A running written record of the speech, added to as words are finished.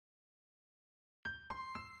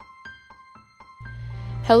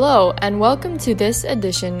Hello, and welcome to this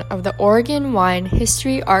edition of the Oregon Wine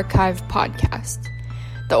History Archive podcast.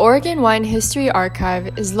 The Oregon Wine History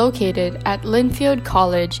Archive is located at Linfield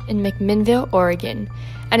College in McMinnville, Oregon,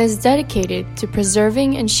 and is dedicated to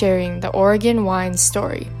preserving and sharing the Oregon wine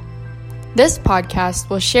story. This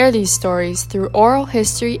podcast will share these stories through oral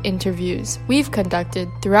history interviews we've conducted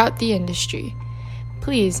throughout the industry.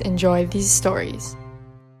 Please enjoy these stories.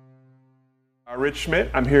 Rich Schmidt.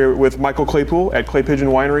 I'm here with Michael Claypool at Clay Pigeon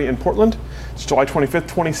Winery in Portland. It's July 25th,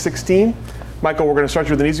 2016. Michael, we're going to start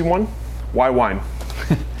you with an easy one. Why wine?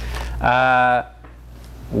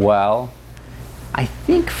 Well, I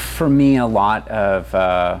think for me a lot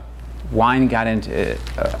of wine got into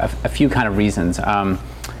a few kind of reasons.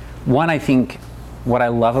 One, I think what I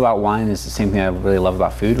love about wine is the same thing I really love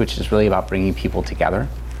about food, which is really about bringing people together.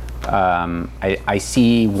 I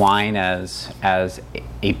see wine as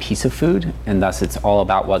a piece of food, and thus it's all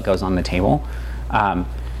about what goes on the table.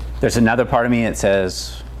 There's another part of me that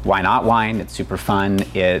says, why not wine? It's super fun.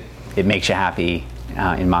 It makes you happy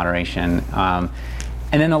in moderation. And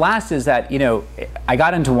then the last is that, I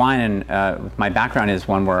got into wine, and my background is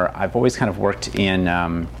one where I've always kind of worked in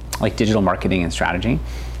like digital marketing and strategy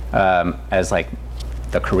as like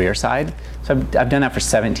the career side. So I've done that for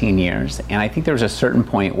 17 years, and I think there was a certain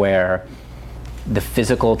point where the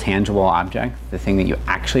physical, tangible object, the thing that you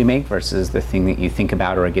actually make versus the thing that you think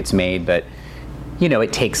about or it gets made, but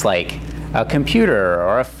it takes like a computer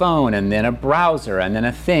or a phone and then a browser and then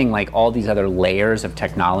a thing, like all these other layers of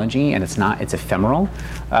technology, and it's ephemeral,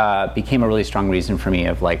 became a really strong reason for me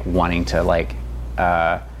of like wanting to like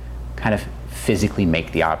kind of physically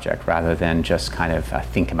make the object rather than just kind of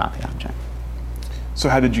think about the object. So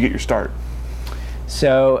how did you get your start?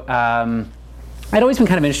 So I'd always been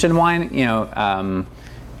kind of interested in wine, an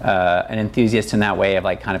enthusiast in that way of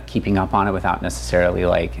like kind of keeping up on it without necessarily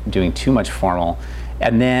like doing too much formal.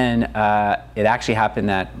 And then it actually happened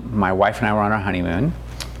that my wife and I were on our honeymoon,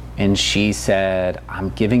 and she said, I'm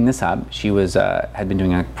giving this up. She was had been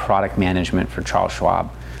doing product management for Charles Schwab,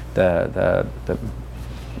 the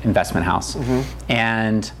investment house. Mm-hmm.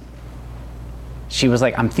 And she was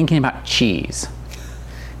like, I'm thinking about cheese.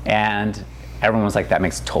 And everyone was like, that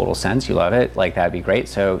makes total sense. You love it. Like, that'd be great.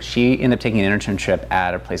 So she ended up taking an internship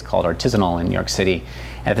at a place called Artisanal in New York City.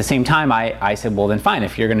 And at the same time, I said, well, then fine.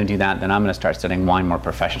 If you're going to do that, then I'm going to start studying wine more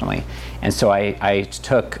professionally. And so I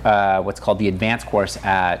took what's called the advanced course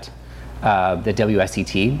at the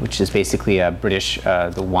WSET, which is basically a British,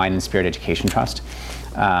 the Wine and Spirit Education Trust.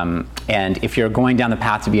 And if you're going down the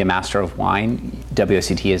path to be a master of wine,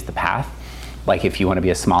 WSET is the path. Like if you want to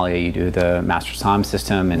be a sommelier, you do the Master Somm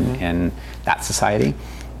system and that society.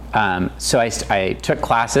 So I took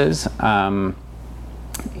classes,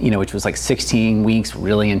 which was like 16 weeks,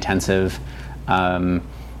 really intensive. And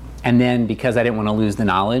then because I didn't want to lose the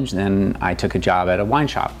knowledge, then I took a job at a wine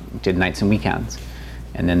shop, did nights and weekends.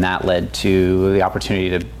 And then that led to the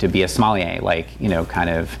opportunity to be a sommelier, kind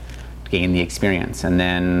of gain the experience. And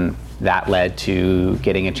then that led to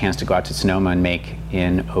getting a chance to go out to Sonoma and make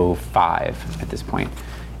in 2005 at this point.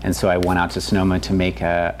 And so I went out to Sonoma to make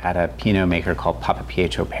at a Pinot maker called Papa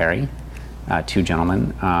Pietro Perry, two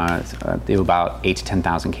gentlemen. They were about 8,000 to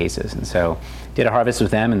 10,000 cases. And so did a harvest with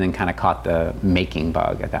them and then kind of caught the making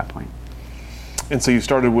bug at that point. And so you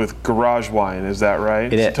started with garage wine, is that right?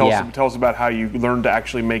 Tell us about how you learned to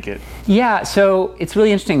actually make it. Yeah, so it's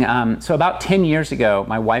really interesting. So about 10 years ago,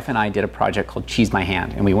 my wife and I did a project called Cheese My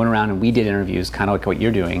Hand, and we went around and we did interviews, kind of like what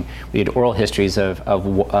you're doing. We did oral histories of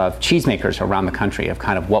cheesemakers around the country, of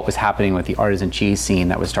kind of what was happening with the artisan cheese scene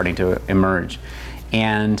that was starting to emerge.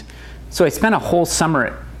 And so I spent a whole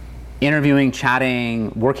summer interviewing,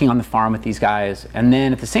 chatting, working on the farm with these guys. And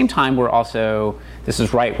then at the same time, this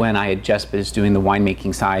was right when I had just been doing the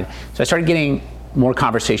winemaking side. So I started getting more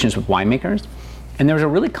conversations with winemakers. And there was a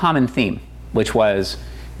really common theme, which was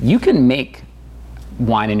you can make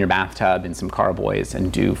wine in your bathtub in some carboys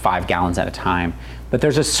and do 5 gallons at a time. But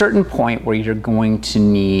there's a certain point where you're going to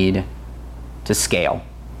need to scale.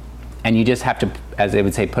 And you just have to, as they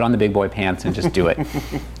would say, put on the big boy pants and just do it.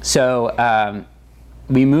 So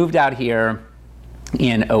we moved out here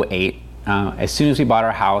in 2008. As soon as we bought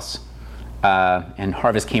our house and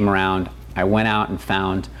harvest came around, I went out and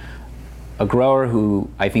found a grower who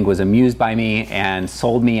I think was amused by me and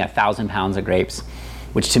sold me 1,000 pounds of grapes,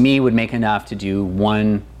 which to me would make enough to do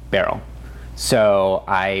 1 barrel. So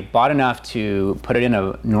I bought enough to put it in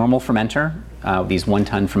a normal fermenter, these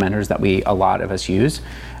 1-ton fermenters that a lot of us use,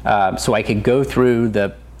 so I could go through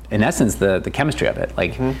in essence, the chemistry of it.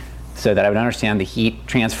 So that I would understand the heat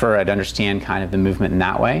transfer, I'd understand kind of the movement in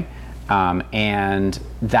that way. And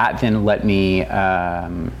that then let me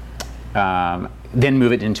then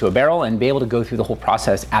move it into a barrel and be able to go through the whole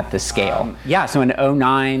process at the scale. So in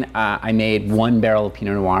 '09, I made 1 barrel of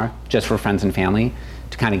Pinot Noir just for friends and family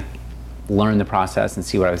to kind of learn the process and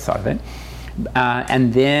see what I thought of it.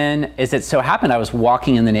 And then, as it so happened, I was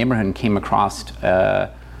walking in the neighborhood and came across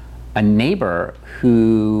a neighbor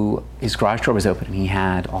who, his garage door was open and he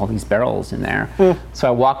had all these barrels in there. So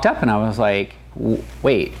I walked up and I was like,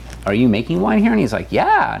 wait, are you making wine here? And he's like,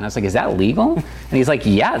 yeah. And I was like, is that legal? And he's like,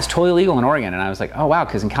 yeah, it's totally legal in Oregon. And I was like, oh wow,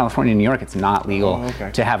 because in California and New York, it's not legal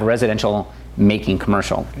to have residential making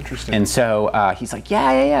commercial. Interesting. And so he's like,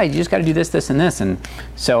 yeah, you just got to do this, this, and this. And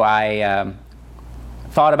so I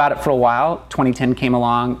thought about it for a while. 2010 came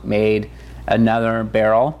along, made another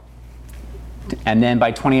barrel. And then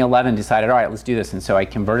by 2011 decided, all right, let's do this. And so I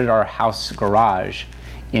converted our house garage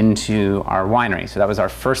into our winery. So that was our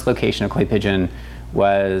first location of Clay Pigeon,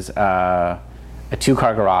 was a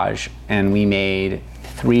 2-car garage, and we made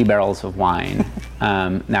 3 barrels of wine.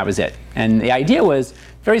 That was it. And the idea was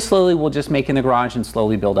very slowly we'll just make in the garage and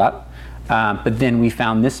slowly build up. But then we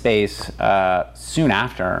found this space soon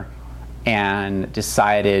after and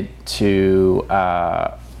decided to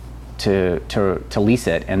lease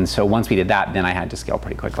it. And so once we did that, then I had to scale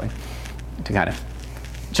pretty quickly to kind of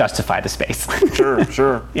justify the space.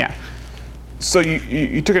 Sure. Yeah. So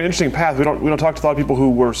you took an interesting path. We don't talk to a lot of people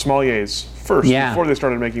who were sommeliers first before they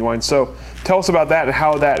started making wine. So tell us about that and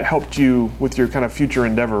how that helped you with your kind of future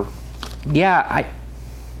endeavor. Yeah,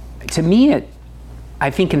 to me,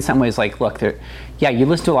 I think in some ways, like, look, you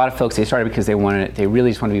listen to a lot of folks. They started because they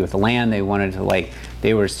really just wanted to be with the land. They wanted to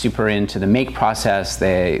they were super into the make process.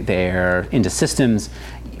 They're into systems.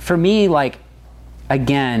 For me,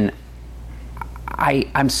 again,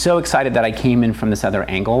 I'm so excited that I came in from this other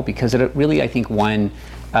angle, because it really, I think, one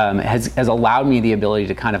has allowed me the ability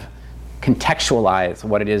to kind of contextualize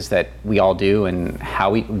what it is that we all do and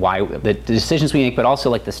why the decisions we make, but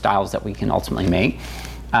also the styles that we can ultimately make.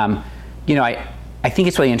 I think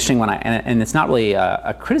it's really interesting and it's not really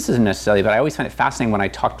a criticism necessarily, but I always find it fascinating when I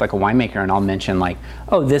talk to a winemaker and I'll mention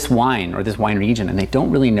this wine or this wine region, and they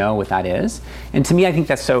don't really know what that is. And to me, I think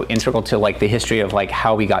that's so integral to the history of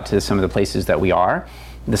how we got to some of the places that we are,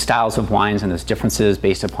 the styles of wines and those differences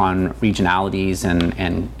based upon regionalities and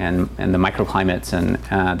the microclimates and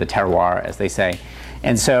the terroir, as they say.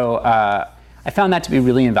 And so I found that to be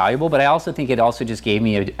really invaluable, but I also think it also just gave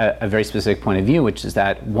me a very specific point of view, which is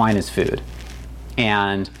that wine is food.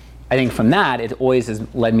 And I think from that, it always has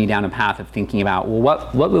led me down a path of thinking about, well,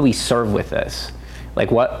 what would we serve with this?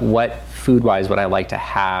 What food-wise would I like to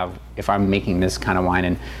have if I'm making this kind of wine?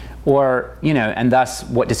 And thus,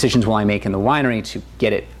 what decisions will I make in the winery to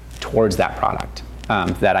get it towards that product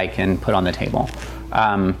that I can put on the table?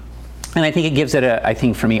 And I think it gives it, I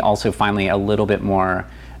think for me also finally, a little bit more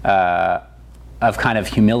of kind of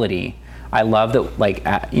humility. I love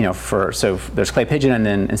that, so there's Clay Pigeon, and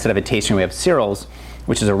then instead of a tasting, we have Cyril's,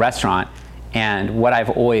 which is a restaurant. And what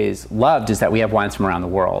I've always loved is that we have wines from around the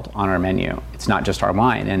world on our menu. It's not just our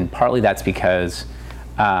wine. And partly that's because,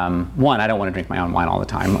 one, I don't want to drink my own wine all the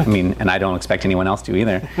time. And I don't expect anyone else to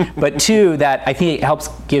either. But two, that I think it helps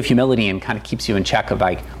give humility and kind of keeps you in check of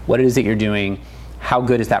what it is that you're doing, how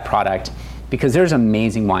good is that product. Because there's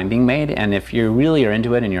amazing wine being made, and if you really are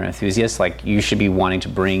into it and you're an enthusiast, you should be wanting to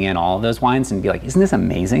bring in all of those wines and be like, isn't this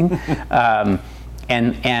amazing? And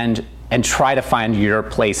try to find your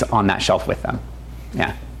place on that shelf with them.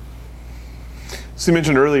 Yeah. So you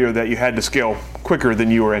mentioned earlier that you had to scale quicker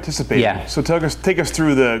than you were anticipating. Yeah. So take us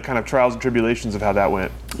through the kind of trials and tribulations of how that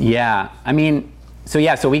went. Yeah.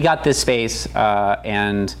 So we got this space,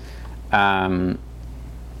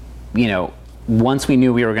 once we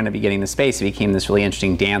knew we were going to be getting the space, it became this really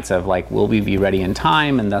interesting dance of will we be ready in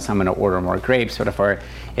time, and thus I'm going to order more grapes.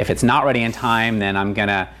 If it's not ready in time, then I'm going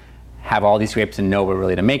to have all these grapes and know we're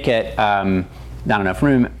ready to make it. Not enough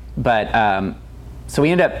room. But so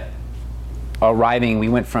we ended up arriving. We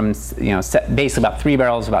went from basically about 3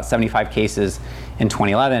 barrels, about 75 cases in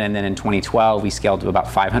 2011, and then in 2012 we scaled to about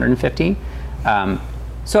 550.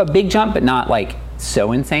 So a big jump, but not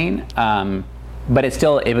so insane. But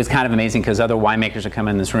it was kind of amazing because other winemakers would come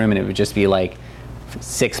in this room and it would just be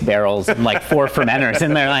 6 barrels and 4 fermenters,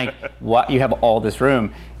 and they're like, "What? You have all this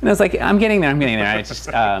room?" And I was like, "I'm getting there. It's just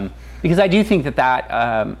because I do think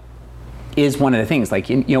that is one of the things.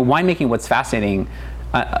 Winemaking. What's fascinating,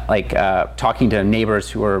 talking to neighbors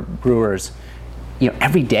who are brewers,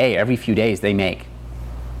 every day, every few days they make,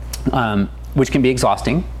 which can be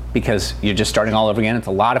exhausting because you're just starting all over again. It's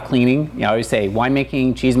a lot of cleaning. I always say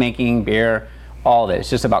winemaking, cheese making, beer. All of it. It's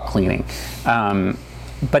just about cleaning.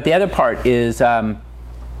 But the other part is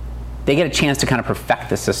they get a chance to kind of perfect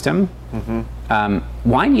the system. Mm-hmm.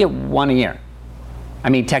 Wine, you get one a year. I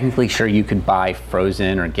mean, technically, sure, you could buy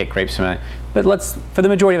frozen or get grapes from it, but for the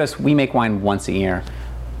majority of us, we make wine once a year.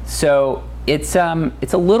 So it's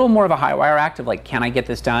a little more of a high wire act of like, can I get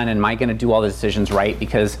this done? And am I going to do all the decisions right?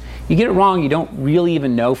 Because you get it wrong, you don't really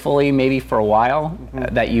even know fully, maybe for a while,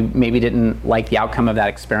 that you maybe didn't like the outcome of that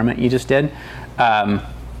experiment you just did.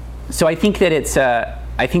 So I think that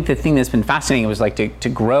I think the thing that's been fascinating was like to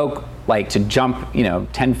grow, like to jump,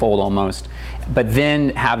 tenfold almost, but then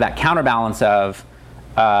have that counterbalance of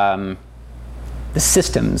the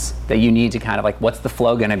systems that you need to kind of like, what's the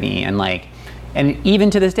flow going to be? And even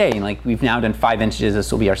to this day, like we've now done 5 vintages, this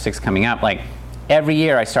will be our 6th coming up. Like every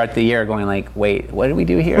year I start the year going like, wait, what did we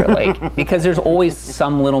do here? Like, because there's always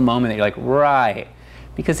some little moment that you're like, right.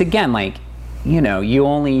 Because again, like, you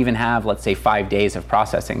only even have, let's say 5 days of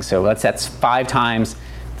processing. So that's 5 times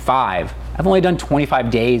 5. I've only done 25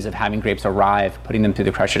 days of having grapes arrive, putting them through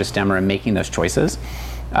the crusher to stemmer and making those choices.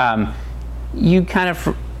 You kind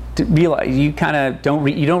of don't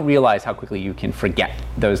realize how quickly you can forget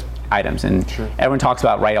those items. And sure. Everyone talks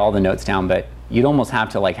about write all the notes down, but you'd almost have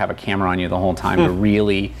to like have a camera on you the whole time to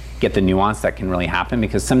really get the nuance that can really happen,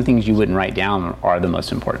 because some things you wouldn't write down are the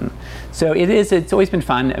most important. So it's always been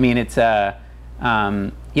fun. I mean, it's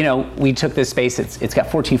we took this space, it's got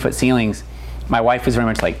 14-foot ceilings. My wife was very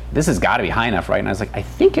much like, this has got to be high enough, right? And I was like, I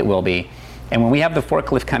think it will be. And when we have the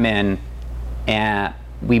forklift come in, and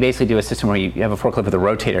we basically do a system where you have a forklift with a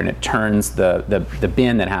rotator and it turns the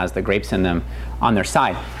bin that has the grapes in them on their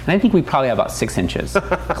side. And I think we probably have about 6 inches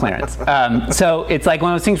clearance. So it's like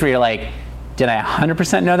one of those things where you're like, did I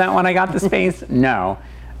 100% know that when I got the space? No.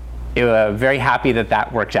 Very happy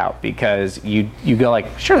that worked out, because you go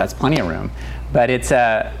like, sure, that's plenty of room. But it's,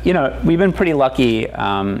 we've been pretty lucky,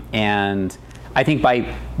 and I think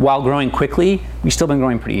while growing quickly, we've still been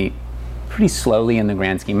growing pretty slowly in the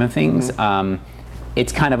grand scheme of things.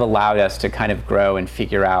 It's kind of allowed us to kind of grow and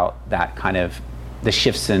figure out that kind of the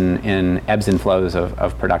shifts in ebbs and flows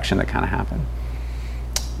of production that kind of happen.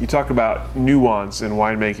 You talked about nuance in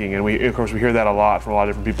winemaking, and we hear that a lot from a lot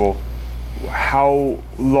of different people. How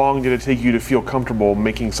long did it take you to feel comfortable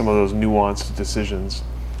making some of those nuanced decisions?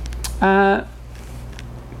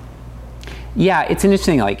 Yeah, it's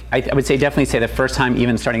interesting. Like I would definitely say the first time,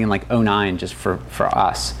 even starting in like 2009, just for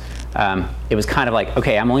us, it was kind of like,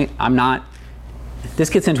 okay, I'm not.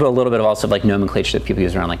 This gets into a little bit of also like nomenclature that people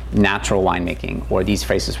use around like natural winemaking, or these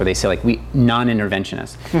phrases where they say like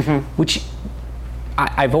non-interventionist, which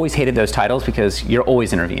I've always hated those titles, because you're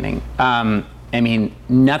always intervening. I mean,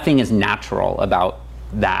 nothing is natural about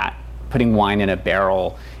that. Putting wine in a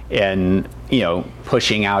barrel and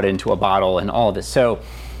pushing out into a bottle and all of this. So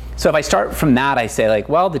if I start from that, I say like,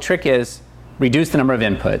 well, the trick is reduce the number of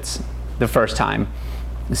inputs the first time,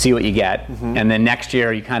 see what you get, and then next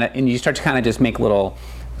year you start to kind of just make little.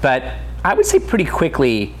 But I would say pretty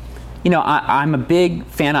quickly, I'm a big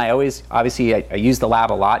fan. I use the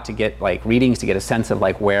lab a lot to get like readings, to get a sense of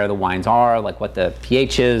like where the wines are, like what the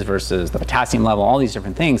pH is versus the potassium level, all these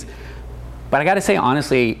different things. But I got to say,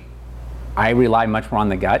 honestly, I rely much more on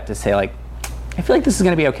the gut to say like, I feel like this is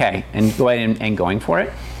going to be okay, and go ahead and going for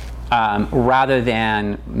it, rather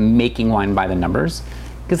than making wine by the numbers.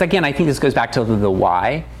 Because again, I think this goes back to the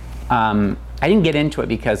why. I didn't get into it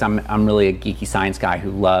because I'm really a geeky science guy who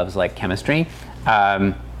loves like chemistry.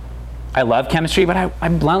 I love chemistry, but I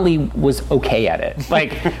bluntly was okay at it.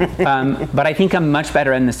 Like, but I think I'm much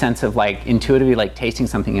better in the sense of like intuitively like tasting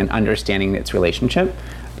something and understanding its relationship.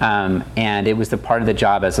 And it was the part of the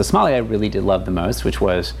job as a sommelier I really did love the most, which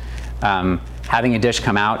was having a dish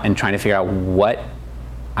come out and trying to figure out what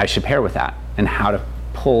I should pair with that and how to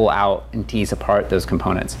pull out and tease apart those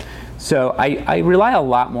components. So I rely a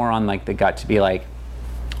lot more on like the gut to be like,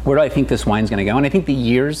 where do I think this wine's going to go? And I think the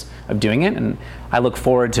years of doing it, and I look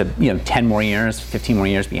forward to 10 more years, 15 more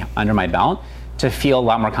years under my belt to feel a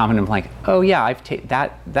lot more confident. Like, oh yeah,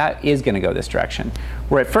 that is going to go this direction.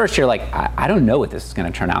 Where at first you're like, I don't know what this is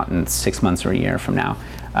going to turn out in 6 months or a year from now.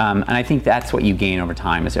 And I think that's what you gain over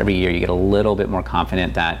time. Is every year you get a little bit more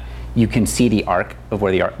confident that you can see the arc of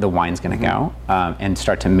where the wine's going to go, and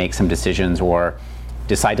start to make some decisions or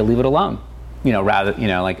decide to leave it alone. Rather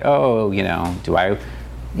like, oh, do I.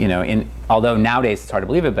 Although nowadays it's hard to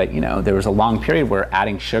believe it, but there was a long period where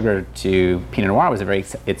adding sugar to Pinot Noir was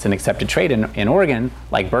it's an accepted trait in Oregon,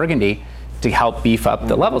 like Burgundy, to help beef up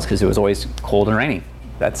the levels, because it was always cold and rainy.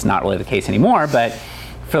 That's not really the case anymore, but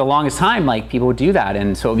for the longest time, like people would do that,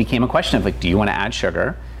 and so it became a question of like, do you want to add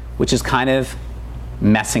sugar, which is kind of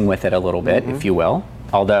messing with it a little bit, if you will,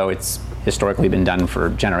 although it's historically been done for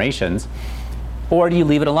generations, or do you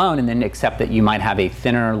leave it alone and then accept that you might have a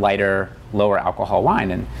thinner, lighter, lower alcohol wine?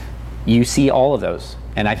 And you see all of those.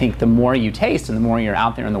 And I think the more you taste and the more you're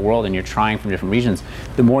out there in the world and you're trying from different regions,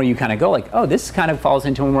 the more you kind of go like, oh, this kind of falls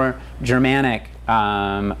into a more Germanic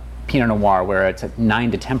Pinot Noir where it's at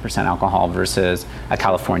 9 to 10% alcohol versus a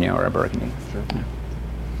California or a Burgundy. Sure. Yeah.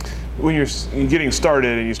 When you're getting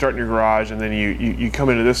started and you start in your garage and then you come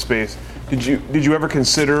into this space, did you ever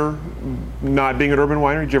consider not being an urban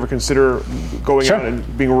winery? Did you ever consider going Sure. out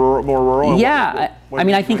and being more rural? Yeah, I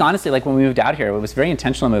mean, I think honestly, like when we moved out here, it was very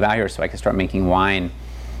intentional to move out here so I could start making wine,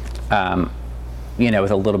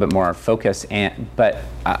 with a little bit more focus. But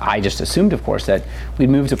I just assumed, of course, that we'd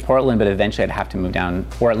move to Portland, but eventually I'd have to move down,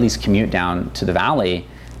 or at least commute down to the Valley,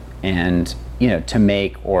 and to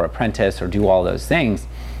make or apprentice or do all those things.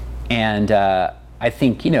 And I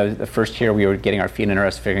think the first year we were getting our feet under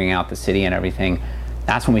us, figuring out the city and everything.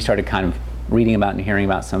 That's when we started kind of reading about and hearing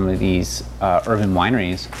about some of these urban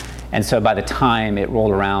wineries. And so by the time it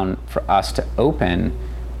rolled around for us to open,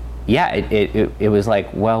 yeah, it was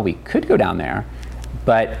like, well, we could go down there.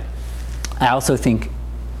 But I also think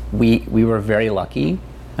we were very lucky,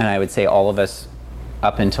 and I would say all of us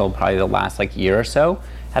up until probably the last year or so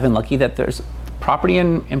have been lucky that there's property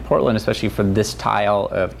in Portland, especially for this style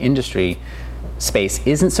of industry space,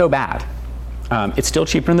 isn't so bad. It's still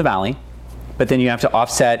cheaper in the Valley, but then you have to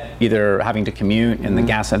offset either having to commute and the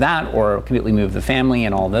gas of that, or completely move the family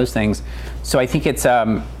and all those things. So I think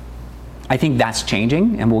I think that's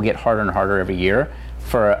changing, and will get harder and harder every year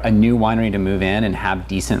for a new winery to move in and have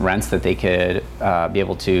decent rents that they could be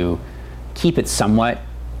able to keep it somewhat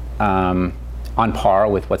on par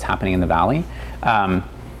with what's happening in the Valley.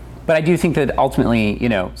 But I do think that ultimately,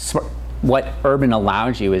 what urban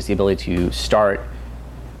allows you is the ability to start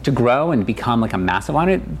to grow and become like a massive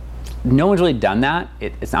winery. No one's really done that.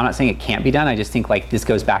 I'm not saying it can't be done. I just think this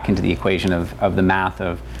goes back into the equation of the math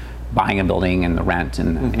of buying a building and the rent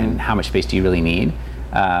and how much space do you really need.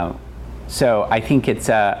 So I think it's,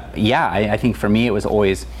 I think for me it was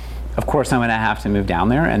always, of course I'm gonna have to move down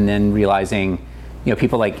there, and then realizing,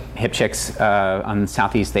 people like Hip Chicks on the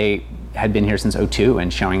Southeast, they had been here since '02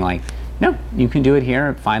 and showing no, you can do it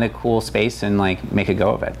here, find a cool space and make a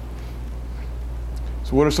go of it.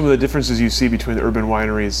 So what are some of the differences you see between the urban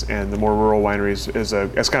wineries and the more rural wineries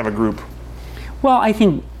as kind of a group? Well,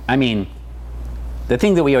 I mean, the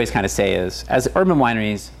thing that we always kind of say is, as urban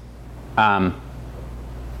wineries,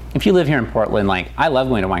 if you live here in Portland, I love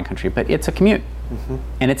going to wine country, but it's a commute,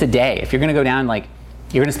 and it's a day. If you're gonna go down,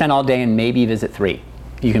 you're gonna spend all day and maybe visit 3,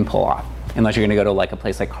 you can pull off. Unless you're gonna go to a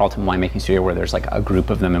place like Carlton Winemaking Studio where there's a group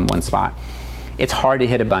of them in one spot. It's hard to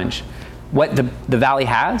hit a bunch. What the Valley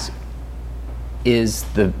has is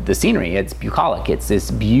the scenery. It's bucolic. It's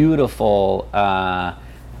this beautiful,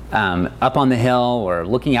 up on the hill or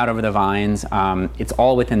looking out over the vines. It's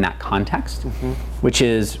all within that context, which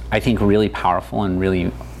is, I think, really powerful and really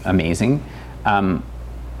amazing. I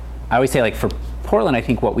always say, for Portland, I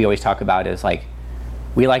think what we always talk about is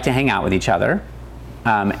we like to hang out with each other.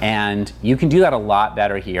 And you can do that a lot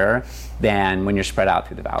better here than when you're spread out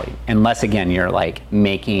through the Valley. Unless, again, you're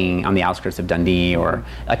making on the outskirts of Dundee or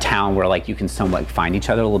a town where you can somewhat find each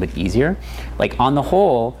other a little bit easier. On the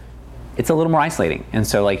whole, it's a little more isolating. And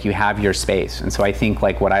so you have your space. And so I think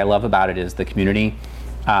what I love about it is the community,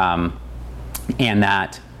 and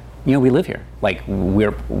that, we live here.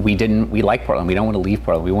 We like Portland. We don't want to leave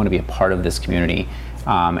Portland. We want to be a part of this community.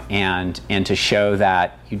 And to show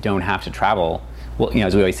that you don't have to travel. Well,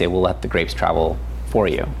 as we always say, we'll let the grapes travel for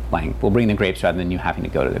you. We'll bring the grapes rather than you having to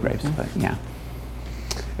go to the grapes. But yeah.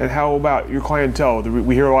 And how about your clientele?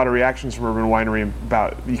 We hear a lot of reactions from urban winery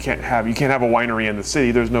about you can't have a winery in the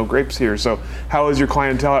city. There's no grapes here. So how is your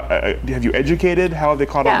clientele? Have you educated? How have they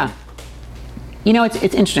caught on?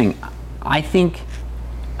 It's interesting. I think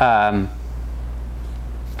in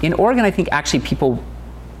Oregon, I think actually people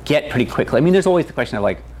get pretty quickly. I mean, there's always the question of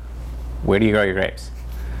where do you grow your grapes?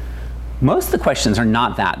 Most of the questions are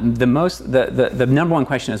not that. The number one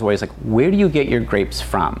question is always where do you get your grapes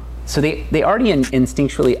from? So they already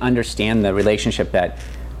instinctually understand the relationship that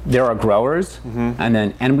there are growers,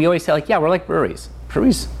 and we always say we're like breweries.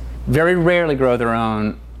 Breweries very rarely grow their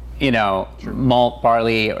own, malt,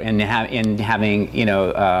 barley, and having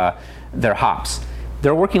their hops.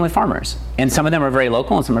 They're working with farmers, and some of them are very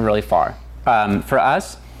local and some are really far. For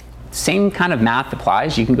us, same kind of math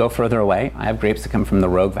applies. You can go further away. I have grapes that come from the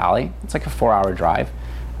Rogue Valley. It's a 4-hour drive.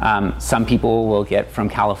 Some people will get from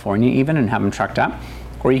California even and have them trucked up,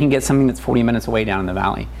 or you can get something that's 40 minutes away down in the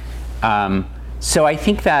valley. So I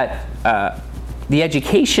think that the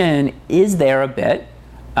education is there a bit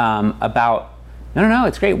about, no,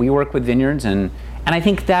 it's great. We work with vineyards, and I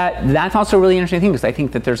think that that's also a really interesting thing, because I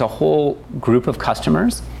think that there's a whole group of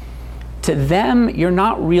customers to them, you're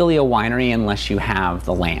not really a winery unless you have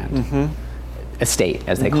the land. Estate,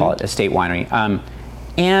 as they call it, estate winery.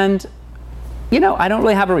 And, I don't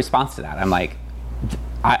really have a response to that. I'm like,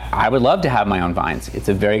 I would love to have my own vines. It's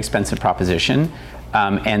a very expensive proposition.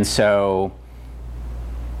 And so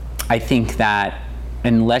I think that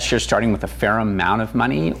unless you're starting with a fair amount of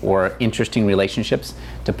money or interesting relationships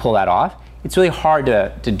to pull that off, it's really hard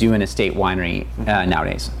to do an estate winery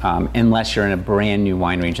nowadays, unless you're in a brand new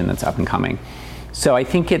wine region that's up and coming. So I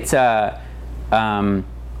think it's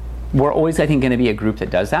we're always, I think, going to be a group that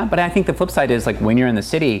does that. But I think the flip side is, like, when you're in the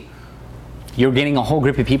city, you're getting a whole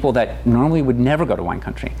group of people that normally would never go to wine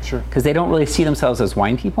country. Sure. Because they don't really see themselves as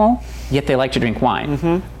wine people, yet they like to drink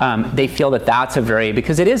wine. They feel that that's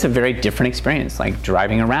because it is a very different experience, like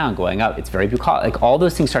driving around, going out, it's very bucolic. Like, all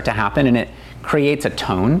those things start to happen, and it creates a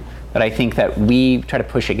tone that I think that we try to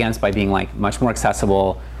push against by being, like, much more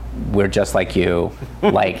accessible. We're just like you,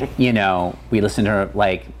 like, we listen to,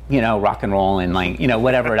 like, rock and roll and, like,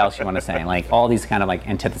 whatever else you want to say, like all these kind of, like,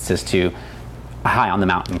 antithesis to high on the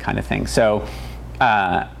mountain kind of thing. So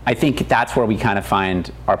I think that's where we kind of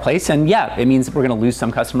find our place. And yeah, it means we're going to lose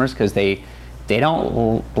some customers because they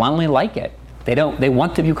don't bluntly like it. They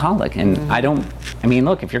want the bucolic. And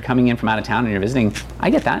look, if you're coming in from out of town and you're visiting, I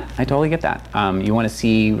get that. I totally get that. You want to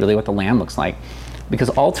see really what the land looks like. Because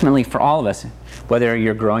ultimately, for all of us, whether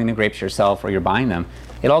you're growing the grapes yourself or you're buying them,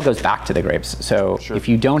 it all goes back to the grapes. So if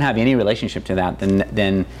you don't have any relationship to that,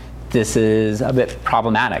 then this is a bit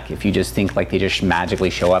problematic if you just think like they just magically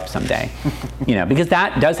show up someday. Because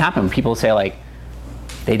that does happen. People say, like,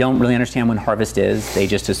 they don't really understand when harvest is. They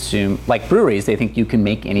just assume, like breweries, they think you can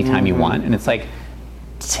make anytime you want. And it's like,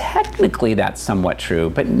 technically that's somewhat true,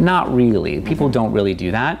 but not really. People don't really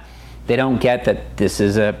do that. They don't get that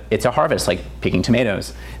it's a harvest, like picking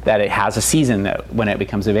tomatoes, that it has a season when it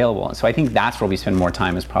becomes available. And so I think that's where we spend more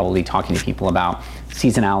time, is probably talking to people about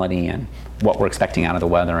seasonality and what we're expecting out of the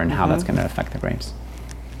weather and how that's going to affect the grapes.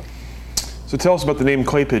 So tell us about the name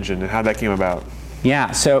Clay Pigeon and how that came about.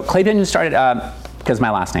 Yeah, so Clay Pigeon started because of my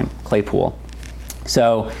last name, Claypool.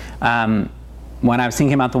 So when I was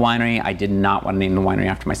thinking about the winery, I did not want to name the winery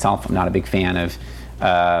after myself. I'm not a big fan of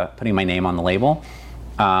putting my name on the label.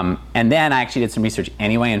 And then I actually did some research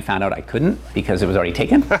anyway and found out I couldn't because it was already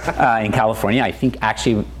taken in California. I think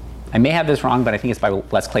actually, I may have this wrong, but I think it's by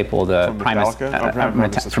Les Claypool, the Primus,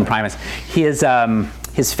 from Primus.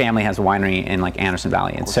 His family has a winery in, like, Anderson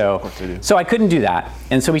Valley, and so I couldn't do that.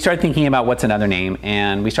 And so we started thinking about what's another name,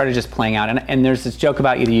 and we started just playing out. And there's this joke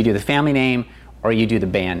about either you do the family name or you do the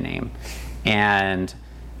band name. And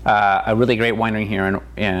a really great winery here,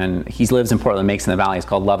 and he lives in Portland, makes in the Valley. It's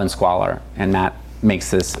called Love and Squalor, and Matt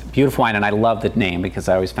makes this beautiful wine, and I love the name because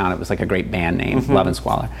I always found it was like a great band name, Love and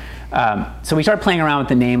Squalor. So we started playing around with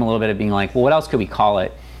the name a little bit, of being like, well, what else could we call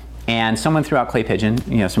it? And someone threw out Clay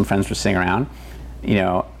Pigeon. Some friends were sitting around,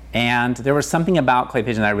 and there was something about Clay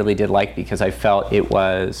Pigeon that I really did like because I felt it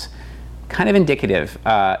was kind of indicative.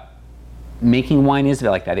 Making wine is a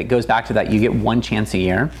bit like that. It goes back to that you get one chance a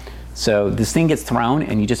year. So this thing gets thrown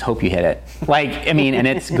and you just hope you hit it. And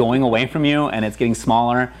it's going away from you and it's getting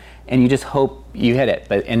smaller and you just hope you hit it.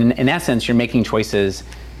 But in essence, you're making choices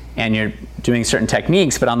and you're doing certain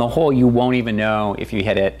techniques, but on the whole, you won't even know if you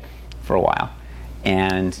hit it for a while.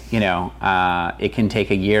 And it can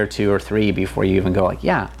take a year, 2 or 3 before you even go like,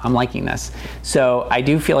 yeah, I'm liking this. So I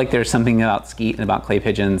do feel like there's something about skeet and about clay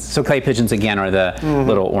pigeons. So clay pigeons, again, are the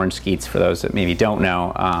little orange skeets for those that maybe don't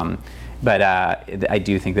know. But I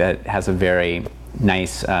do think that it has a very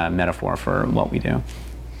nice metaphor for what we do.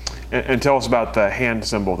 And tell us about the hand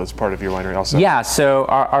symbol that's part of your winery also. Yeah, so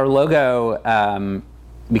our logo,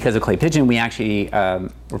 because of Clay Pigeon, we actually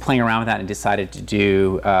were playing around with that and decided to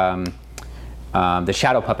do the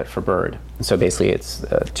shadow puppet for bird. So basically it's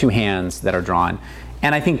 2 hands that are drawn.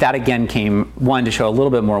 And I think that again came, 1, to show a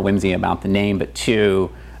little bit more whimsy about the name, but 2,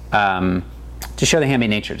 to show the handmade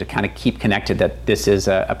nature, to kind of keep connected that this is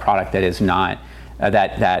a product that is not,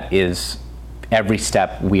 that is every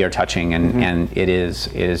step we are touching, and it is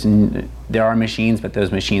there are machines, but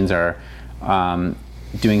those machines are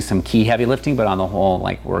doing some key heavy lifting, but on the whole,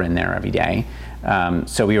 like, we're in there every day.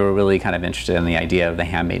 So we were really kind of interested in the idea of the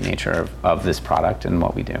handmade nature of this product and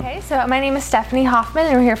what we do. Okay, so my name is Stephanie Hofmann,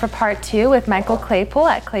 and we're here for part 2 with Michael Claypool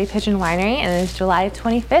at Clay Pigeon Winery, and it is July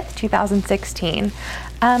 25th, 2016.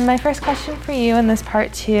 My first question for you in this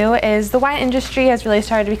part 2 is, the wine industry has really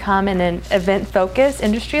started to become an event-focused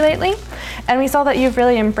industry lately, and we saw that you've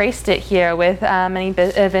really embraced it here with many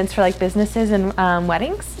events for like businesses and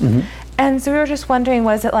weddings. And so we were just wondering,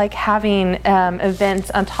 was it like having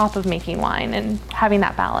events on top of making wine and having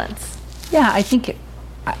that balance? Yeah, I think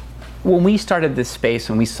when we started this space,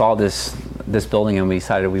 when we saw this building and we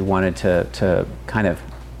decided we wanted to kind of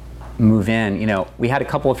move in, we had a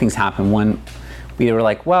couple of things happen. One, we were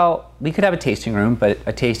like, well, we could have a tasting room, but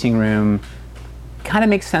a tasting room kind of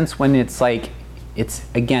makes sense when it's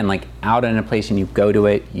again, like out in a place and you go to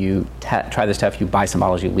it, you try the stuff, you buy some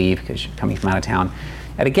bottles, you leave because you're coming from out of town.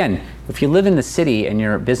 And again, if you live in the city and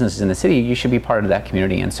your business is in the city, you should be part of that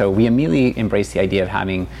community. And so we immediately embraced the idea of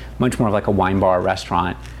having much more of like a wine bar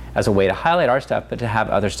restaurant as a way to highlight our stuff, but to have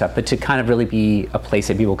other stuff, but to kind of really be a place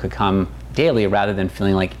that people could come daily rather than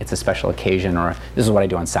feeling like it's a special occasion or this is what I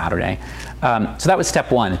do on Saturday. So that was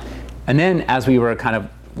step one. And then as we were kind of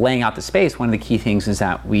laying out the space, one of the key things is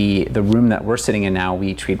that the room that we're sitting in now,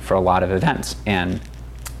 we treat for a lot of events. And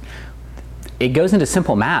it goes into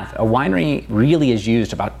simple math. A winery really is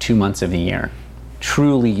used about 2 months of the year,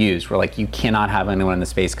 truly used, where like you cannot have anyone in the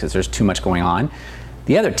space because there's too much going on.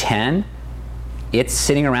 The other 10, it's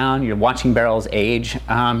sitting around, you're watching barrels age,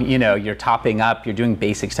 you're topping up, you're doing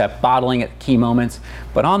basic stuff, bottling at key moments.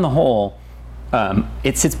 But on the whole,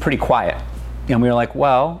 it sits pretty quiet. And we were like,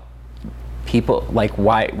 well, people like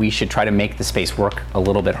why we should try to make the space work a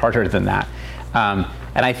little bit harder than that.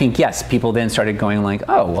 And I think, yes, people then started going like,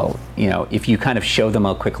 oh, well, if you kind of show them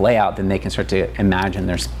a quick layout, then they can start to imagine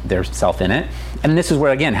their self in it. And this is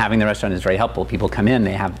where, again, having the restaurant is very helpful. People come in,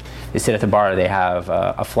 they sit at the bar, they have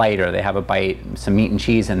a flight or they have a bite, some meat and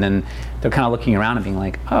cheese, and then they're kind of looking around and being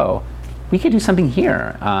like, oh, we could do something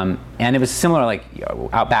here. And it was similar, like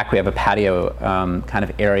out back we have a patio kind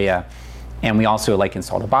of area, and we also like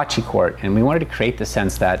installed a bocce court, and we wanted to create the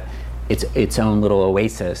sense that it's its own little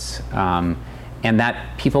oasis. And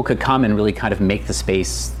that people could come and really kind of make the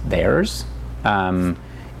space theirs.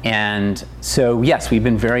 And so, yes, we've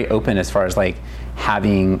been very open as far as like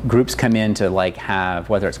having groups come in to like have,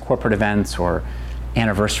 whether it's corporate events or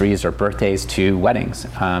anniversaries or birthdays to weddings.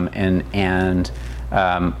 And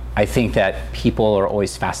I think that people are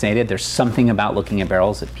always fascinated. There's something about looking at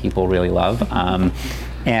barrels that people really love.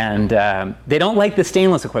 And they don't like the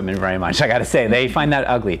stainless equipment very much, I gotta say. They find that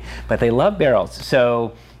ugly, but they love barrels.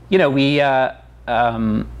 So,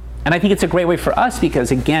 and I think it's a great way for us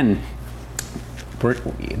because, again,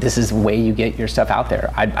 this is the way you get your stuff out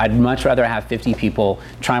there. I'd much rather have 50 people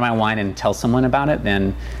try my wine and tell someone about it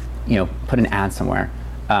than, put an ad somewhere.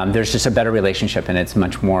 There's just a better relationship and it's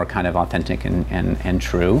much more kind of authentic and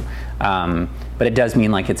true. But it does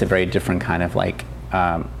mean like it's a very different kind of like,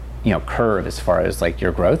 curve as far as like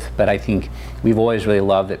your growth. But I think we've always really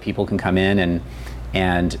loved that people can come in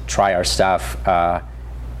and try our stuff.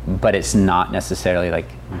 But it's not necessarily like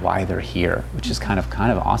why they're here, which is kind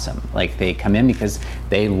of awesome. Like they come in because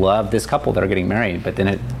they love this couple that are getting married, but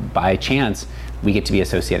then by chance we get to be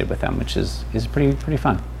associated with them, which is pretty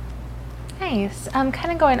fun. Nice.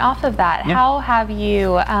 Kind of going off of that, yeah. How have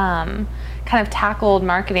you kind of tackled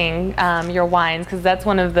marketing your wines? Because that's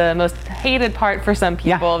one of the most hated part for some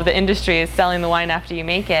people of the industry is selling the wine after you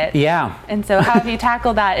make it. Yeah. And so how have you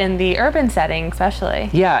tackled that in the urban setting, especially?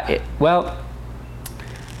 Yeah. Well,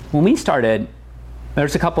 when we started,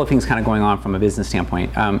 there's a couple of things kind of going on from a business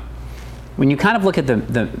standpoint. When you kind of look at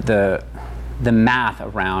the math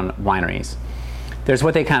around wineries, there's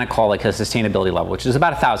what they kind of call like a sustainability level, which is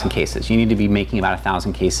about 1,000 cases. You need to be making about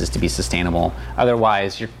 1,000 cases to be sustainable.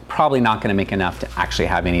 Otherwise, you're probably not going to make enough to actually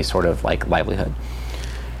have any sort of like livelihood.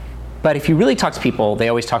 But if you really talk to people, they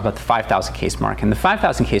always talk about the 5,000 case mark. And the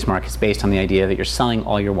 5,000 case mark is based on the idea that you're selling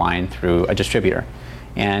all your wine through a distributor.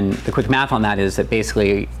 And the quick math on that is that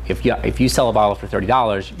basically, if you sell a bottle for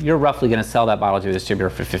 $30, you're roughly going to sell that bottle to a distributor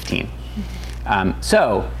for $15.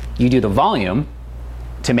 So you do the volume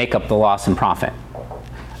to make up the loss in profit.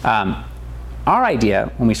 Our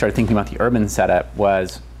idea when we started thinking about the urban setup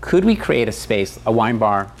was, could we create a space, a wine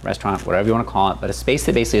bar, restaurant, whatever you want to call it, but a space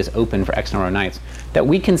that basically is open for X number of nights that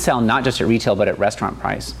we can sell not just at retail but at restaurant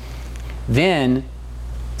price. Then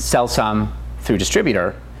sell some through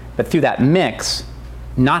distributor, but through that mix,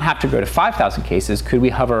 not have to go to 5,000 cases, could we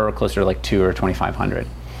hover closer to like 2 or 2,500?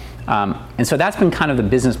 And so that's been kind of the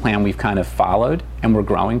business plan we've kind of followed and we're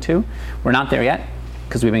growing to. We're not there yet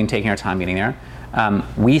because we've been taking our time getting there.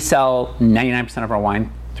 We sell 99% of our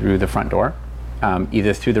wine through the front door,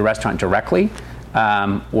 either through the restaurant directly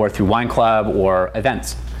or through wine club or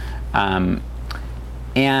events.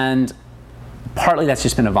 And partly that's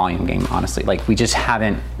just been a volume game, honestly. Like we just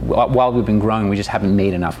haven't, while we've been growing, we just haven't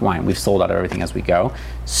made enough wine. We've sold out everything as we go.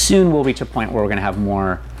 Soon we'll reach a point where we're gonna have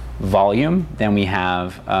more volume than we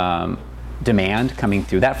have demand coming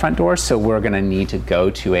through that front door. So we're gonna need to go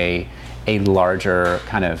to a larger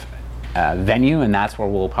kind of venue, and that's where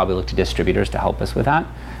we'll probably look to distributors to help us with that.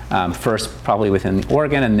 First, probably within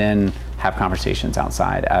Oregon, and then have conversations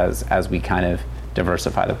outside as we kind of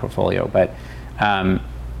diversify the portfolio. But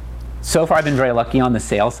so far I've been very lucky on the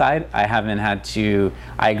sales side. I haven't had to,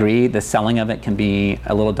 I agree, the selling of it can be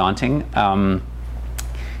a little daunting.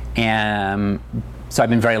 And so I've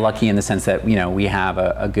been very lucky in the sense that, you know, we have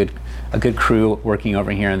a good crew working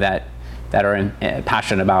over here that are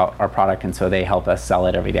passionate about our product, and so they help us sell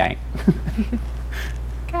it every day.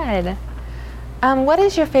 Good. What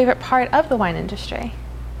is your favorite part of the wine industry?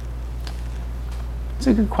 It's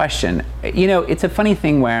a good question. You know, it's a funny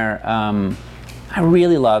thing where I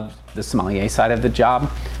really loved the sommelier side of the job.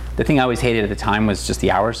 The thing I always hated at the time was just the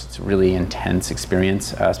hours. It's a really intense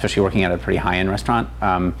experience, especially working at a pretty high-end restaurant.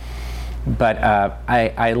 But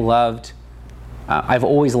I loved, I've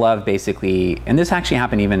always loved basically, and this actually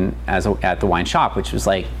happened even at the wine shop, which was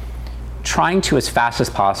like trying to, as fast as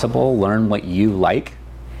possible, learn what you like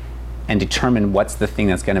and determine what's the thing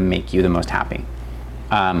that's gonna make you the most happy.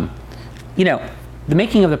 You know, the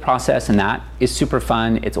making of the process and that is super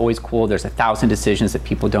fun. It's always cool. There's 1,000 decisions that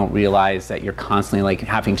people don't realize that you're constantly like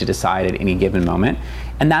having to decide at any given moment.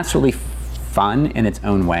 And that's really fun in its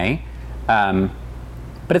own way.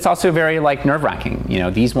 But it's also very like nerve-wracking. You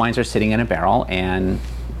know, these wines are sitting in a barrel and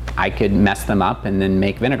I could mess them up and then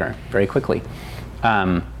make vinegar very quickly.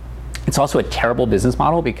 It's also a terrible business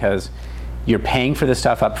model because you're paying for the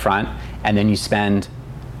stuff up front and then you spend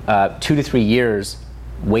 2 to 3 years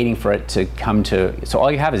waiting for it to come to, so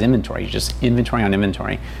all you have is inventory, just inventory on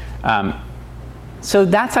inventory. So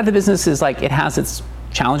that side of the business is like, it has its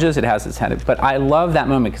challenges, it has its headaches, but I love that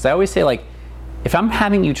moment because I always say like, if I'm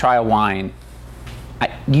having you try a wine,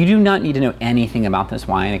 you do not need to know anything about this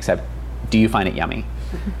wine except, do you find it yummy?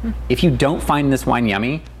 If you don't find this wine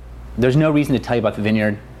yummy, there's no reason to tell you about the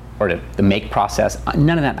vineyard or the make process.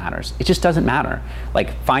 None of that matters. It just doesn't matter.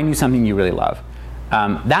 Like, find you something you really love.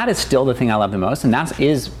 That is still the thing I love the most, and that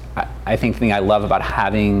is, I think, the thing I love about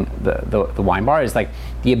having the wine bar is like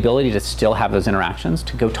the ability to still have those interactions,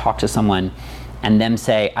 to go talk to someone and them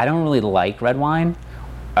say, I don't really like red wine,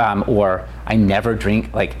 or I never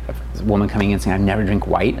drink, like a woman coming in saying, I never drink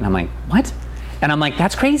white, and I'm like, what? And I'm like,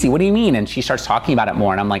 that's crazy, what do you mean? And she starts talking about it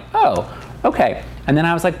more, and I'm like, oh, okay. And then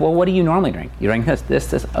I was like, well, what do you normally drink? You drink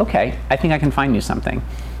this, okay, I think I can find you something.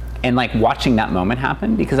 And like watching that moment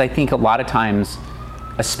happen, because I think a lot of times,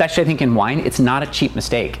 especially I think in wine, it's not a cheap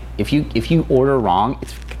mistake. If you order wrong,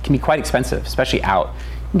 it can be quite expensive, especially out.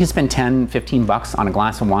 You can spend 10, 15 bucks on a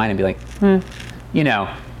glass of wine and be like, you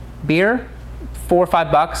know, beer, $4 or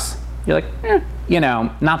 $5, you're like, you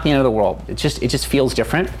know, not the end of the world. It just feels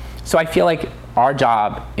different. So I feel like our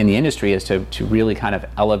job in the industry is to really kind of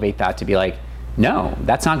elevate that to be like, no,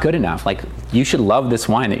 that's not good enough. Like, you should love this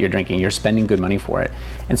wine that you're drinking. You're spending good money for it.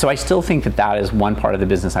 And so I still think that is one part of the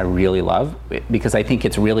business I really love, because I think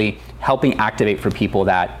it's really helping activate for people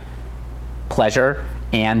that pleasure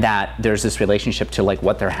and that there's this relationship to like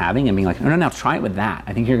what they're having and being like, no, try it with that.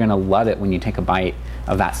 I think you're gonna love it when you take a bite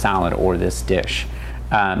of that salad or this dish.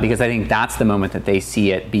 Because I think that's the moment that they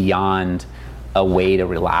see it beyond a way to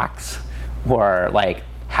relax or like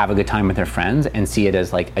have a good time with their friends, and see it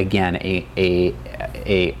as like, again, an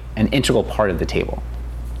integral part of the table.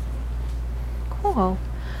 Cool.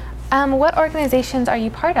 What organizations are you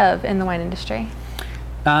part of in the wine industry?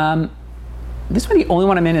 This one, the only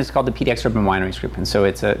one I'm in, is called the PDX Urban Wineries Group, and so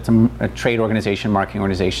it's a trade organization, marketing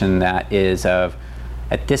organization that is of,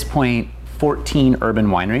 at this point, 14 urban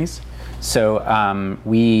wineries. So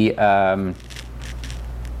we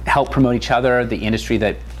help promote each other, the industry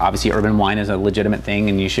that obviously urban wine is a legitimate thing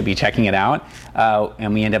and you should be checking it out.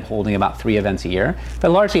 And we end up holding about 3 events a year. But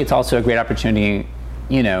largely it's also a great opportunity,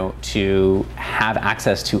 you know, to have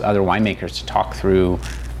access to other winemakers to talk through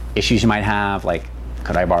issues you might have, like,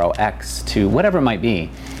 could I borrow X, to whatever it might be.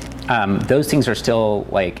 Those things are still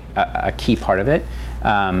like a key part of it.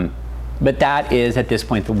 But that is at this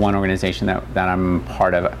point the one organization that I'm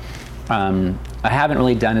part of. I haven't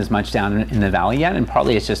really done as much down in the valley yet, and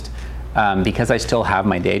partly it's just because I still have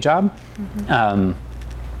my day job.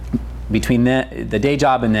 Between the day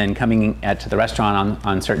job and then coming to the restaurant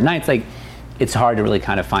on certain nights, like, it's hard to really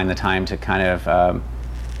kind of find the time to kind of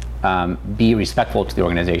be respectful to the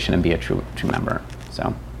organization and be a true member.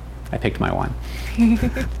 So I picked my one.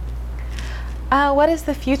 What is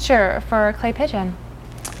the future for Clay Pigeon?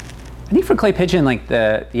 I think for Clay Pigeon, like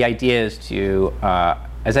the idea is to,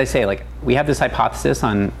 as I say, like, we have this hypothesis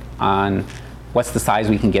on what's the size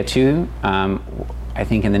we can get to. I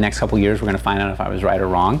think in the next couple of years we're going to find out if I was right or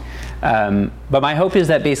wrong. But my hope is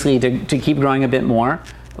that basically to keep growing a bit more.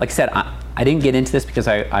 Like I said, I didn't get into this because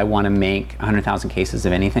I want to make 100,000 cases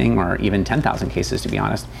of anything, or even 10,000 cases, to be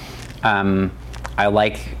honest. I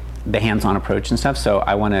like the hands-on approach and stuff. So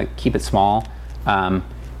I want to keep it small.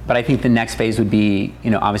 But I think the next phase would be,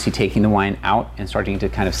 obviously taking the wine out and starting to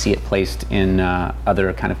kind of see it placed in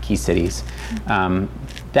other kind of key cities.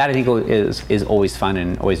 That I think is always fun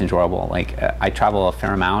and always enjoyable. Like I travel a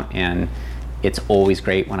fair amount, and it's always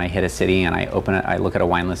great when I hit a city and I open it, I look at a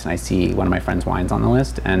wine list and I see one of my friends' wines on the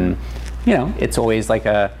list, and it's always like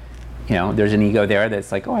there's an ego there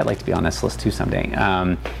that's like, oh, I'd like to be on this list too someday.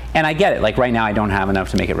 And I get it. Like right now, I don't have enough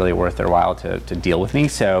to make it really worth their while to deal with me.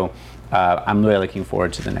 So I'm really looking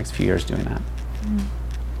forward to the next few years doing that.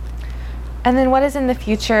 And then what is in the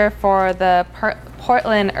future for the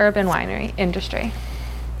Portland urban winery industry?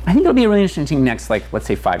 I think it'll be really interesting next, let's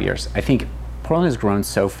say 5 years. I think Portland has grown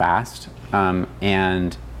so fast,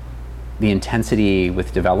 and the intensity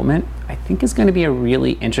with development, I think is going to be a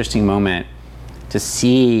really interesting moment to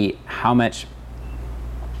see how much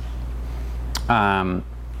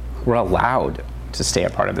we're allowed to stay a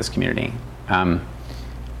part of this community.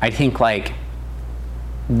 I think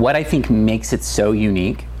what I think makes it so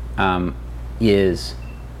unique is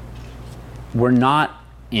we're not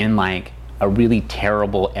in a really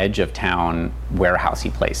terrible edge of town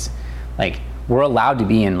warehousey place. We're allowed to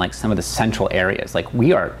be in some of the central areas.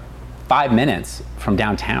 We are 5 minutes from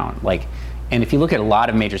downtown. And if you look at a lot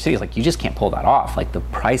of major cities, you just can't pull that off. The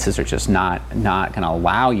prices are just not going to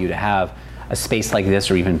allow you to have a space like this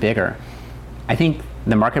or even bigger. I think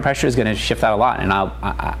the market pressure is going to shift that a lot, and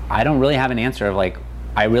I don't really have an answer of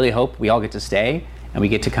I really hope we all get to stay and we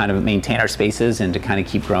get to kind of maintain our spaces and to kind of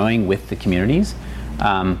keep growing with the communities.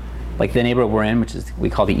 The neighborhood we're in, which is we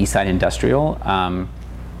call the East Side Industrial,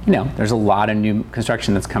 there's a lot of new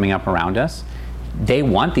construction that's coming up around us. They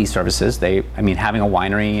want these services. Having a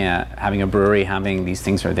winery, having a brewery, having these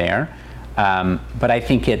things are there. But I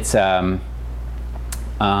think it's, I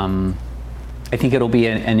think it'll be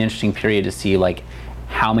an interesting period to see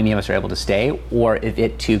how many of us are able to stay, or if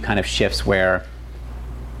it too kind of shifts where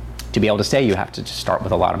to be able to stay, you have to just start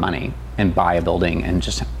with a lot of money and buy a building and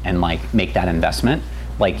make that investment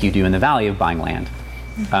like you do in the Valley of buying land,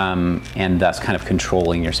 and thus kind of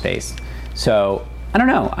controlling your space. So I don't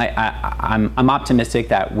know. I'm optimistic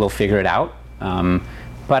that we'll figure it out,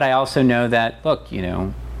 but I also know that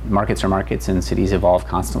markets are markets and cities evolve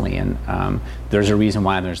constantly, and there's a reason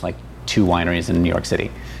why there's 2 wineries in New York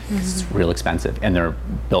City. It's real expensive, and they're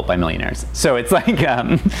built by millionaires. So it's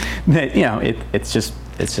it's just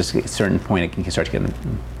at a certain point it can start to get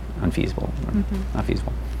unfeasible, or not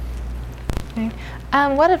feasible. Okay.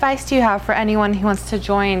 What advice do you have for anyone who wants to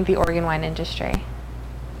join the Oregon wine industry?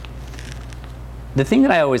 The thing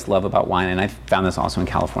that I always love about wine, and I found this also in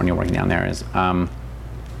California working down there, is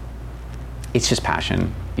it's just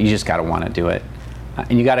passion. You just got to want to do it,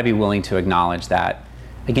 and you got to be willing to acknowledge that.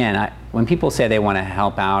 Again, when people say they want to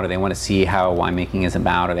help out or they want to see how winemaking is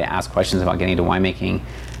about, or they ask questions about getting into winemaking,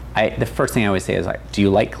 the first thing I always say is do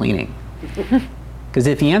you like cleaning? Because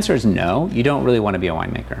if the answer is no, you don't really want to be a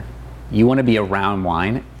winemaker. You want to be around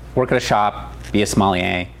wine, work at a shop, be a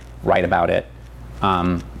sommelier, write about it,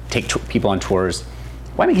 take people on tours.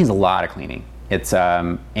 Winemaking is a lot of cleaning. It's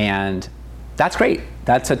and that's great.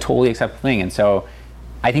 That's a totally acceptable thing. And so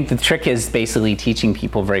I think the trick is basically teaching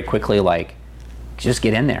people very quickly just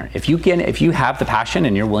get in there. If you have the passion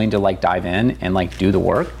and you're willing to dive in and do the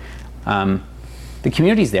work, the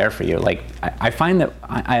community's there for you. I find that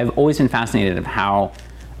I've always been fascinated of how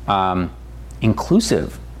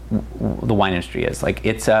inclusive the wine industry is.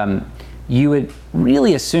 It's you would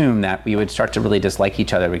really assume that we would start to really dislike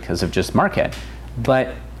each other because of just market,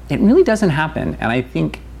 but it really doesn't happen. And I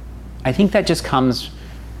think that just comes.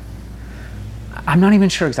 I'm not even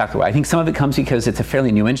sure exactly why. I think some of it comes because it's a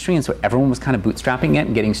fairly new industry, and so everyone was kind of bootstrapping it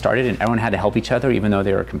and getting started, and everyone had to help each other even though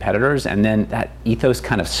they were competitors, and then that ethos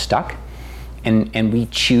kind of stuck, and we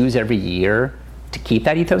choose every year to keep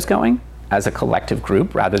that ethos going as a collective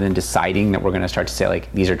group rather than deciding that we're going to start to say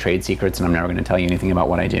these are trade secrets and I'm never going to tell you anything about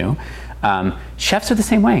what I do. Chefs are the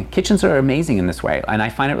same way. Kitchens are amazing in this way, and I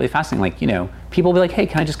find it really fascinating. People will be hey,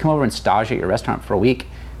 can I just come over and stage at your restaurant for a week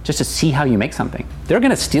just to see how you make something? They're going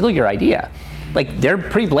to steal your idea. They're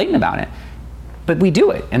pretty blatant about it, but we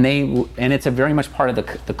do it, and it's a very much part of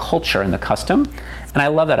the culture and the custom, and I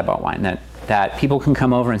love that about wine, that people can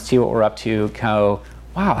come over and see what we're up to, go,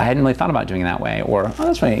 wow, I hadn't really thought about doing it that way, or oh,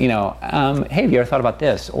 that's right, hey, have you ever thought about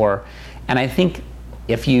this? And I think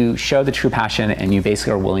if you show the true passion and you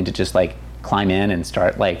basically are willing to just climb in and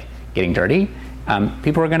start getting dirty,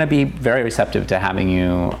 people are going to be very receptive to having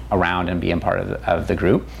you around and being part of the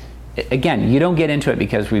group. Again, you don't get into it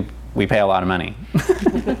because we pay a lot of money.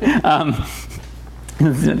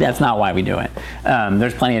 That's not why we do it.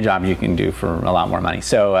 There's plenty of jobs you can do for a lot more money.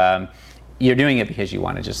 So you're doing it because you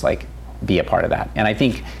want to just like be a part of that. And I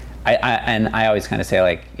think, I always kind of say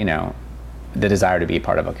like, the desire to be a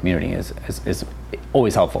part of a community is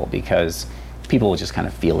always helpful, because people will just kind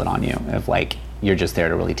of feel it on you, of like you're just there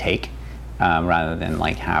to really take, rather than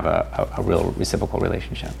like have a real reciprocal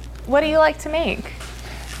relationship. What do you like to make?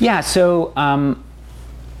 Yeah, so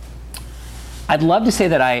I'd love to say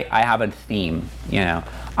that I have a theme.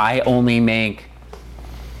 I only make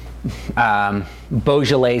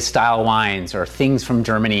Beaujolais style wines, or things from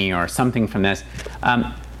Germany, or something from this.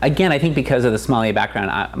 Again, I think because of the sommelier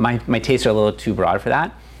background, my tastes are a little too broad for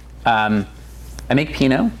that. I make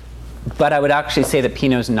Pinot, but I would actually say that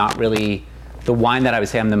Pinot is not really the wine that I would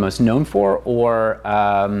say I'm the most known for, or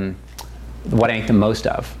what I make the most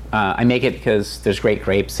of. I make it because there's great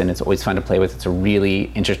grapes and it's always fun to play with. It's a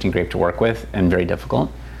really interesting grape to work with and very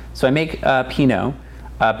difficult. So I make Pinot,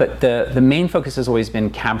 but the main focus has always been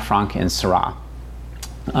Cab Franc and Syrah.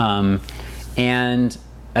 And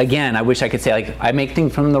again, I wish I could say like I make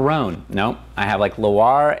things from the Rhone. No, I have like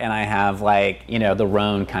Loire, and I have like the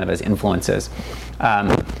Rhone kind of as influences.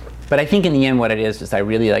 But I think in the end, what it is I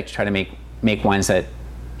really like to try to make wines that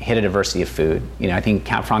hit a diversity of food. I think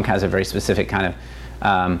Cab Franc has a very specific kind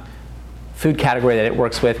of food category that it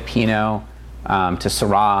works with, Pinot to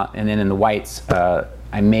Syrah, and then in the whites,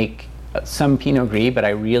 I make some Pinot Gris, but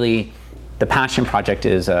the passion project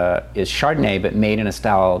is Chardonnay, but made in a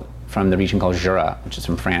style from the region called Jura, which is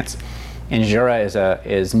from France. And Jura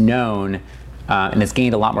is known, and it's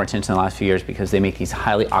gained a lot more attention in the last few years because they make these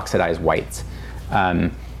highly oxidized whites.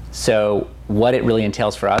 So what it really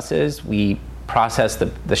entails for us is we process the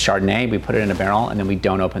Chardonnay, we put it in a barrel, and then we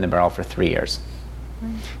don't open the barrel for 3 years.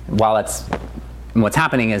 What's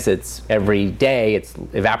happening is it's every day it's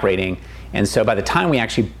evaporating, and so by the time we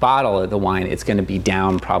actually bottle the wine, it's going to be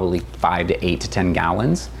down probably 5 to 8 to 10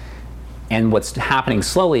 gallons. And what's happening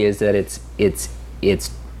slowly is that it's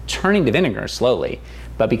turning to vinegar slowly,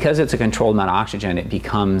 but because it's a controlled amount of oxygen, it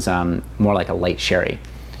becomes more like a light sherry.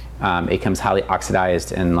 It becomes highly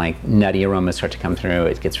oxidized, and like nutty aromas start to come through.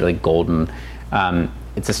 It gets really golden.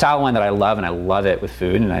 It's a style of wine that I love, and I love it with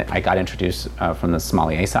food, and I got introduced from the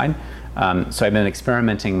sommelier side. So I've been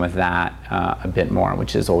experimenting with that a bit more,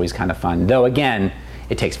 which is always kind of fun. Though again,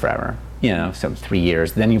 it takes forever. So 3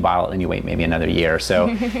 years, then you bottle it, and you wait maybe another year.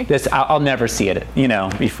 So I'll never see it,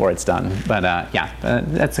 before it's done. But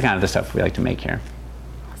that's the kind of the stuff we like to make here.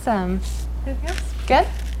 Awesome. Anything else? Good?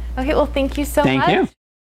 Okay, well, thank you so much. Thank you.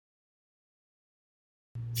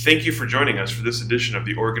 Thank you for joining us for this edition of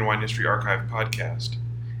the Oregon Wine History Archive podcast.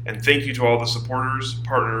 And thank you to all the supporters,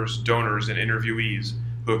 partners, donors, and interviewees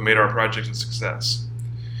who have made our project a success.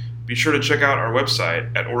 Be sure to check out our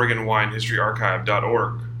website at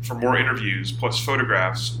OregonWineHistoryArchive.org for more interviews, plus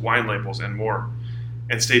photographs, wine labels, and more.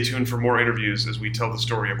 And stay tuned for more interviews as we tell the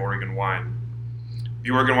story of Oregon wine. The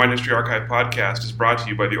Oregon Wine History Archive podcast is brought to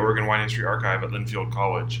you by the Oregon Wine History Archive at Linfield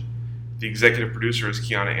College. The executive producer is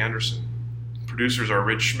Kiana Anderson. Producers are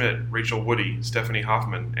Rich Schmidt, Rachel Woody, Stephanie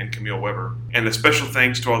Hofmann, and Camille Weber. And a special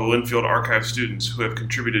thanks to all the Linfield Archive students who have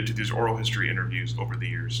contributed to these oral history interviews over the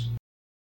years.